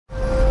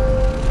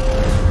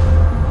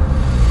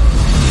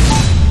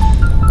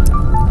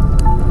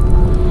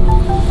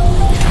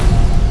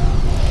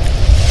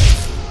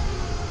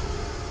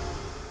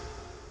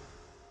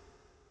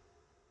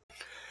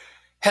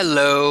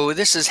Hello,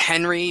 this is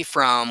Henry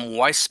from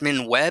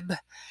Weissman Web,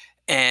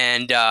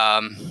 and I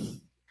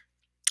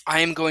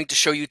am going to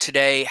show you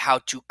today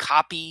how to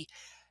copy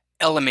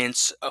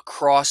elements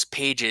across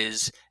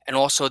pages and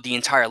also the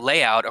entire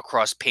layout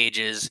across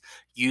pages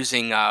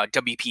using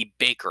WP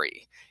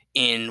Bakery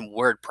in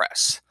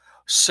WordPress.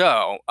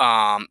 So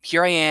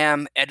here I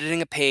am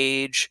editing a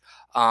page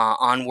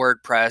on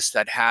WordPress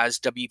that has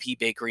WP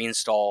Bakery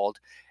installed,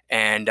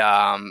 and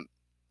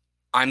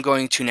I'm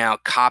going to now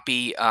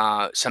copy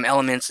some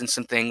elements and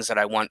some things that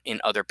I want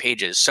in other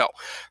pages. So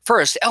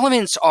first,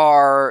 elements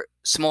are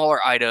smaller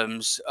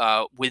items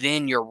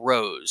within your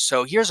rows.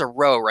 So here's a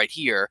row right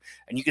here,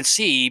 and you can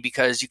see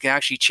because you can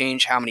actually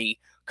change how many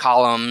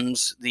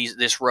columns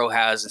this row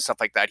has and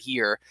stuff like that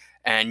here.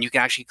 And you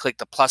can actually click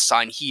the plus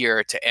sign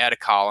here to add a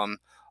column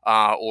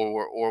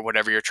or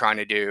whatever you're trying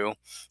to do.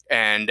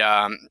 And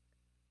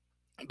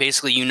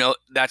basically,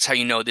 that's how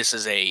you know this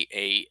is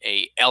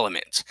a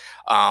element.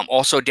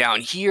 Also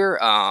down here,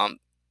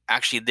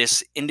 actually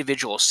this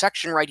individual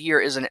section right here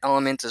is an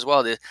element as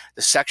well. The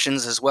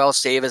sections as well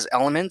save as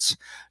elements.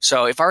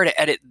 So if I were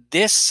to edit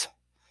this,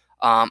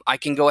 I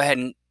can go ahead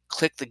and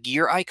click the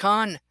gear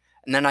icon,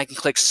 and then I can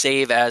click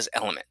save as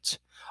element.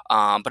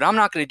 But I'm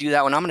not going to do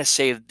that one. I'm going to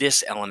save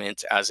this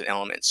element as an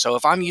element. So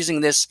if I'm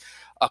using this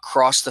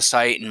across the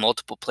site in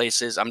multiple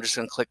places, I'm just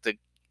going to click the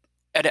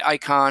edit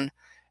icon,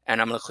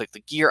 and I'm going to click the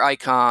gear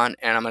icon,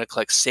 and I'm going to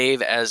click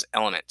save as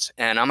element,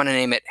 and I'm going to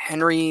name it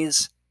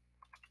Henry's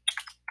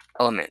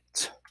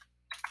element.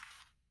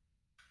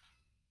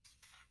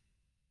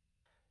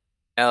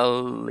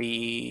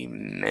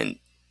 Element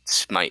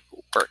might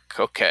work.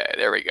 Okay,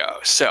 there we go.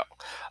 So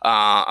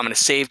I'm going to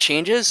save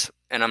changes,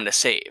 and I'm going to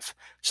save.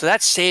 So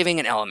that's saving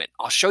an element.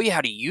 I'll show you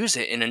how to use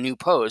it in a new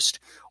post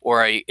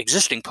or a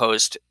existing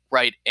post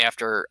right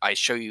after I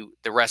show you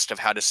the rest of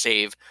how to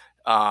save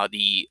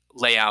the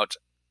layout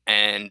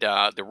and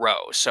the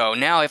row. So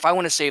now if I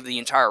want to save the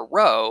entire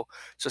row,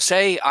 so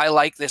say I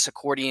like this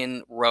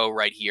accordion row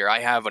right here. I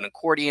have an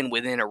accordion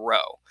within a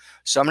row.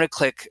 So I'm going to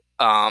click,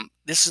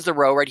 this is the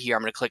row right here.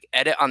 I'm going to click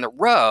edit on the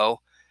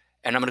row,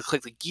 and I'm going to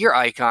click the gear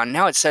icon.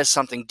 Now it says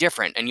something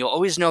different, and you'll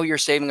always know you're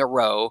saving a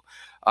row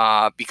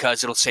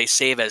because it'll say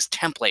save as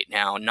template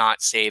now,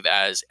 not save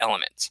as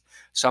element.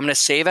 So I'm going to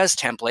save as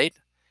template,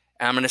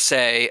 and I'm going to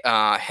say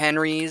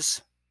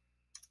Henry's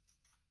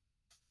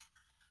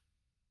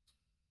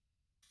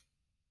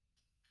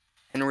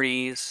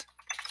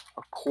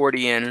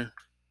accordion.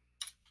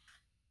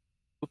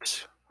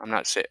 Oops,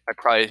 I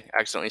probably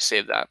accidentally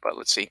saved that, but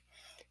let's see.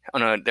 Oh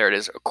no, there it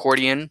is.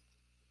 Accordion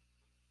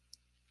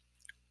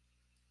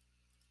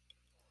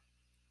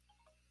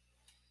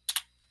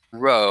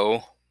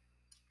row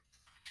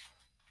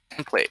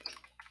template.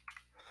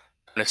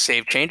 I'm going to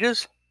save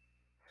changes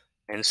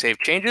and save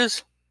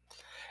changes.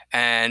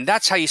 And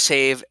that's how you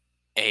save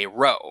a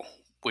row,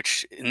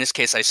 which in this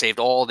case, I saved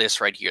all this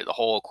right here, the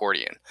whole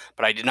accordion,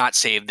 but I did not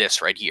save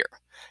this right here.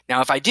 Now,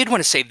 if I did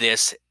want to save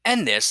this,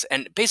 and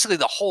basically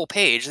the whole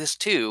page, this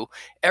too,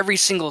 every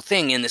single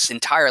thing in this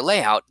entire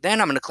layout, then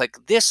I'm going to click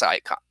this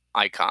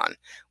icon,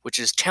 which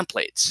is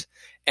templates.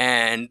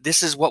 And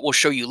this is what we'll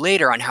show you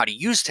later on how to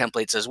use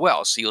templates as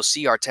well. So you'll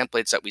see our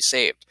templates that we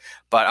saved.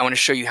 But I want to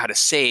show you how to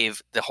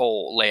save the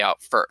whole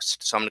layout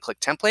first. So I'm going to click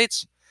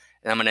templates,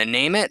 and I'm going to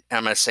name it, and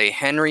I'm going to say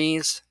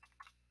Henry's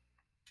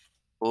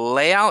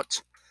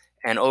layout.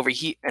 And over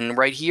here, and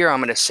right here, I'm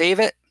going to save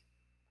it.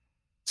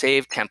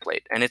 Save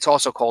template, and it's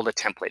also called a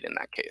template in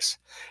that case.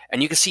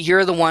 And you can see here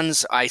are the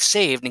ones I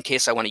saved in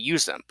case I want to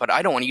use them, but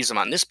I don't want to use them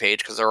on this page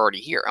because they're already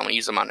here. I want to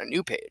use them on a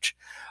new page.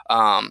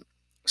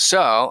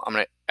 So I'm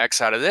going to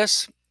X out of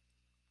this,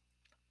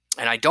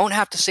 and I don't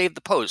have to save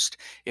the post.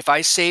 If I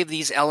save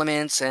these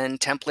elements and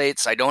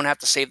templates, I don't have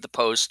to save the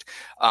post.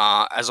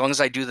 As long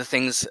as I do the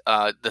things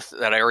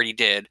that I already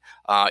did,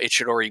 it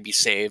should already be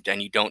saved,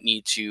 and you don't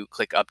need to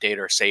click update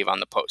or save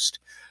on the post.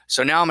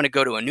 So now I'm going to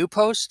go to a new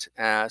post.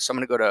 So I'm going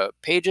to go to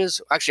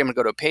pages. Actually, I'm going to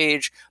go to a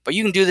page, but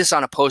you can do this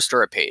on a post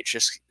or a page.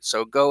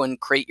 So go and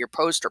create your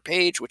post or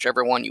page,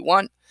 whichever one you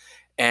want.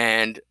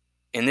 And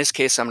in this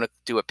case, I'm going to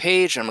do a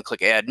page, and I'm going to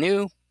click add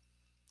new.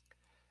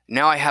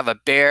 Now I have a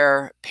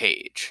bare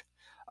page.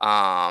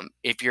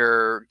 If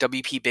your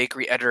WP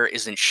Bakery editor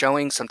isn't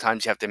showing,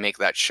 sometimes you have to make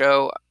that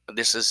show.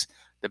 This is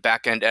the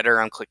backend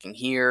editor. I'm clicking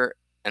here,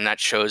 and that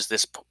shows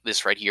this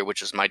right here,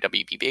 which is my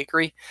WP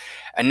Bakery.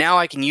 And now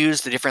I can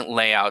use the different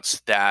layouts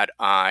that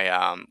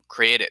I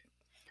created.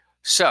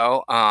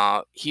 So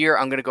here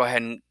I'm going to go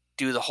ahead and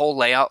do the whole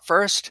layout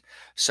first.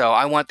 So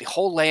I want the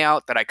whole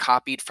layout that I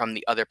copied from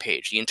the other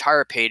page, the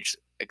entire page,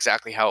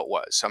 exactly how it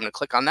was. So I'm going to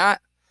click on that.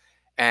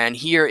 And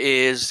here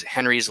is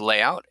Henry's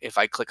layout. If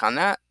I click on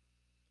that,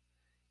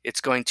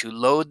 it's going to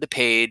load the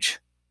page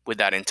with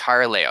that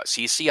entire layout. So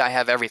you see I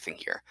have everything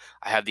here.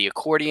 I have the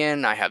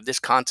accordion, I have this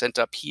content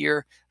up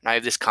here, and I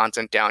have this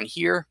content down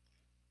here.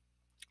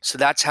 So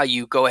that's how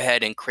you go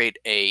ahead and create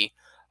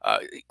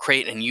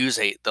and use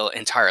the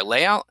entire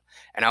layout.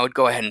 And I would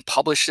go ahead and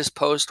publish this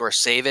post or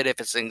save it if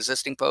it's an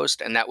existing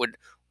post, and that would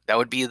That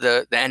would be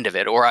the end of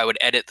it. Or I would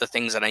edit the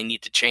things that I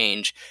need to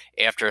change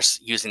after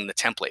using the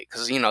template,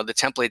 because the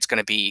template's going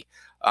to be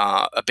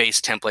a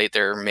base template.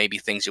 There may be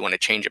things you want to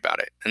change about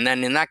it, and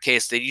then in that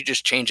case, you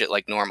just change it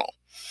like normal.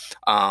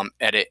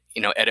 Edit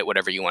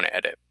whatever you want to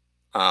edit.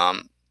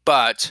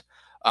 But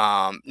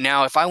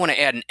now, if I want to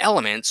add an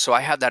element, so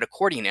I have that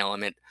accordion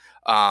element.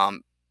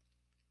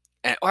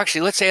 And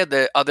actually, let's add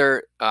the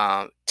other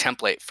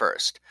template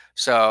first.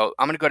 So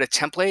I'm going to go to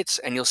templates,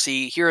 and you'll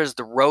see here is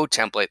the row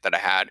template that I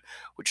had,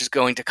 which is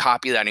going to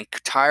copy that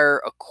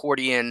entire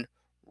accordion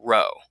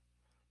row.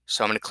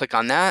 So I'm going to click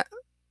on that.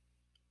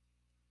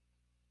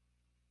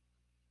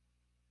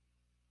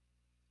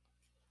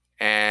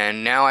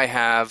 And now I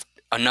have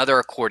another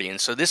accordion.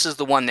 So this is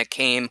the one that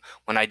came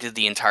when I did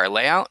the entire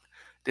layout.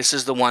 This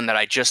is the one that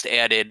I just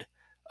added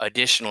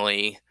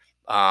additionally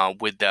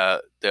with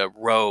the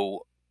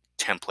row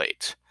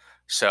template.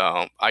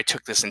 So I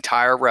took this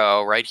entire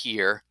row right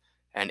here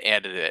and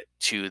added it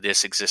to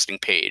this existing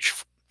page.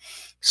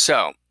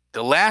 So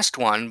the last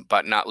one,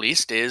 but not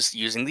least, is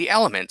using the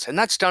elements, and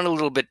that's done a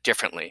little bit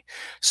differently.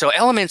 So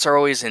elements are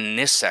always in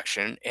this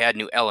section, add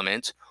new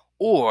element,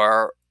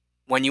 or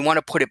when you want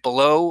to put it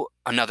below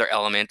another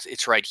element,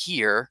 it's right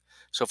here.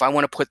 So if I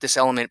want to put this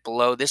element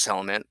below this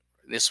element,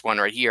 this one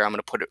right here, I'm going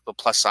to put the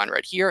plus sign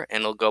right here,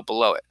 and it'll go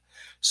below it.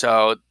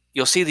 So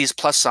you'll see these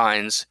plus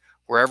signs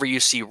wherever you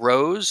see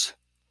rows,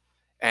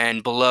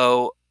 and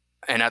below,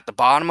 and at the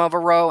bottom of a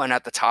row, and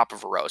at the top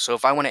of a row. So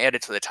if I want to add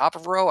it to the top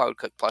of a row, I would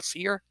click plus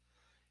here.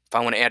 If I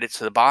want to add it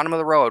to the bottom of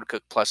the row, I would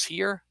click plus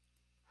here.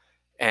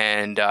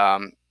 And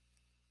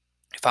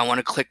if I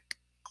want to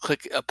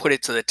put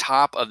it to the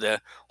top of the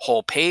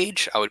whole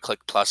page, I would click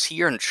plus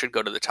here, and it should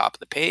go to the top of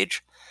the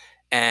page.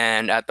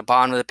 And at the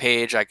bottom of the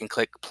page, I can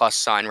click plus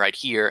sign right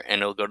here,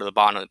 and it'll go to the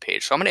bottom of the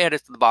page. So I'm going to add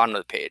it to the bottom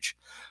of the page.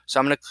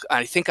 So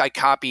I think I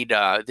copied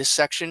this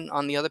section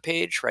on the other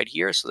page right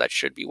here, so that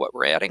should be what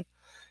we're adding.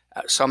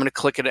 So I'm going to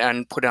click it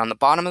and put it on the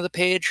bottom of the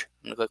page.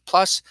 I'm going to click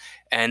plus,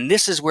 and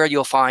this is where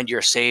you'll find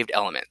your saved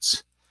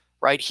elements,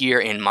 right here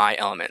in My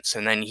Elements.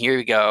 And then here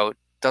you go.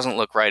 Doesn't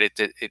look right.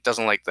 It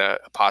doesn't like the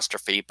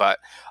apostrophe, but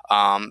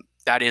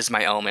that is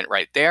my element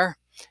right there,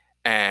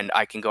 and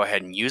I can go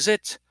ahead and use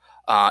it.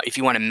 If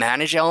you want to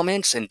manage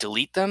elements and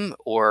delete them,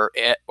 or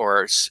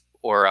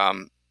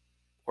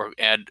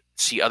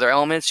see other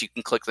elements, you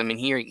can click them in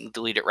here. You can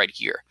delete it right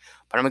here.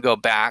 But I'm going to go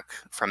back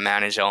from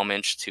manage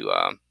elements to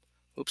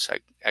oops, I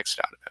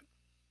exited out of it.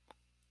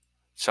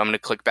 So I'm going to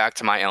click back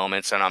to My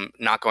Elements, and I'm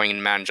not going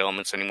to manage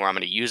elements anymore. I'm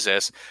going to use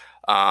this.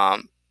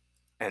 And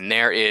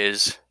there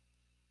is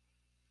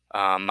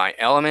my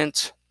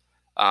element.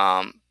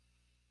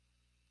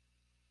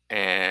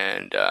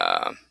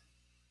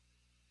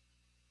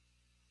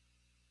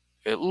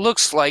 It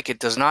looks like it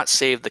does not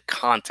save the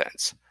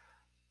contents.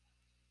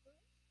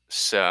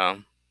 So,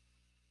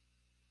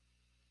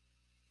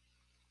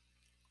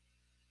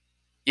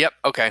 yep,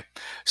 okay.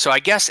 So I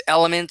guess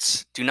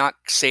elements do not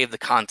save the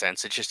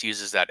contents. It just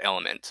uses that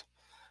element.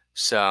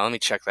 So let me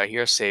check that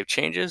here, save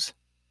changes.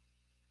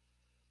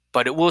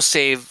 But it will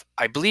save,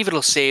 I believe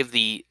it'll save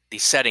the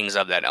settings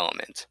of that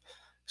element.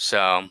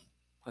 So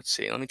let's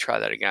see, let me try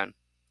that again.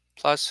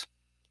 Plus,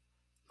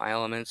 My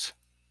Elements.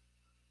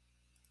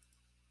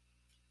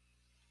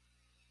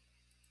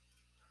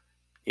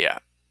 Yeah,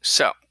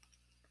 so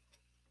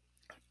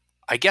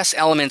I guess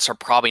elements are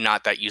probably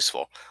not that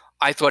useful.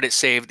 I thought it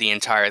saved the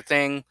entire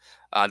thing,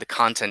 the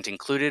content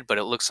included, but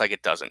it looks like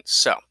it doesn't.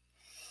 So,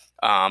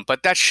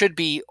 but that should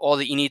be all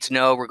that you need to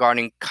know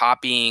regarding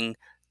copying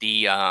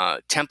the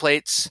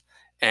templates,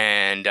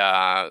 and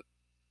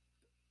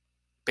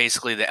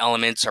basically the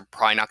elements are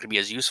probably not going to be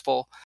as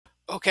useful.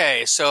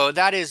 Okay, so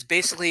that is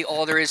basically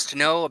all there is to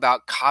know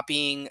about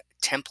copying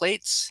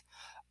templates,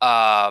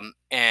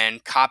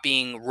 and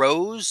copying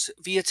rows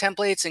via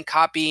templates, and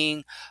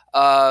copying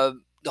the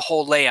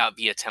whole layout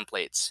via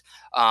templates.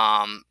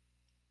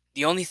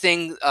 The only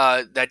thing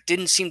that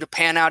didn't seem to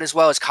pan out as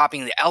well is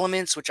copying the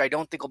elements, which I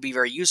don't think will be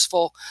very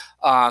useful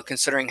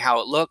considering how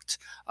it looked,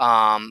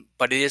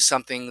 but it is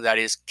something that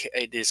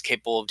it is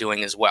capable of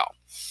doing as well.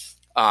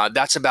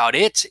 That's about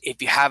it.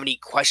 If you have any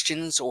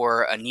questions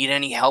or need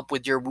any help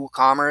with your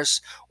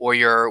WooCommerce or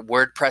your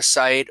WordPress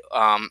site,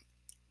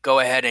 go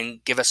ahead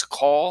and give us a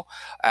call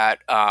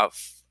at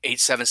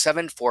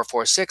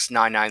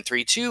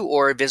 877-446-9932,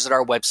 or visit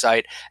our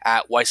website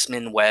at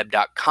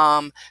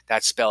weissmannweb.com.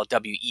 That's spelled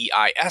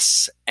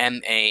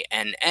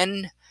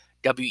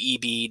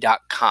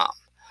WeissmannWeb.com.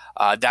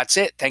 That's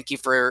it. Thank you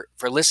for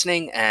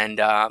listening, and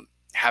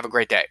have a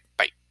great day.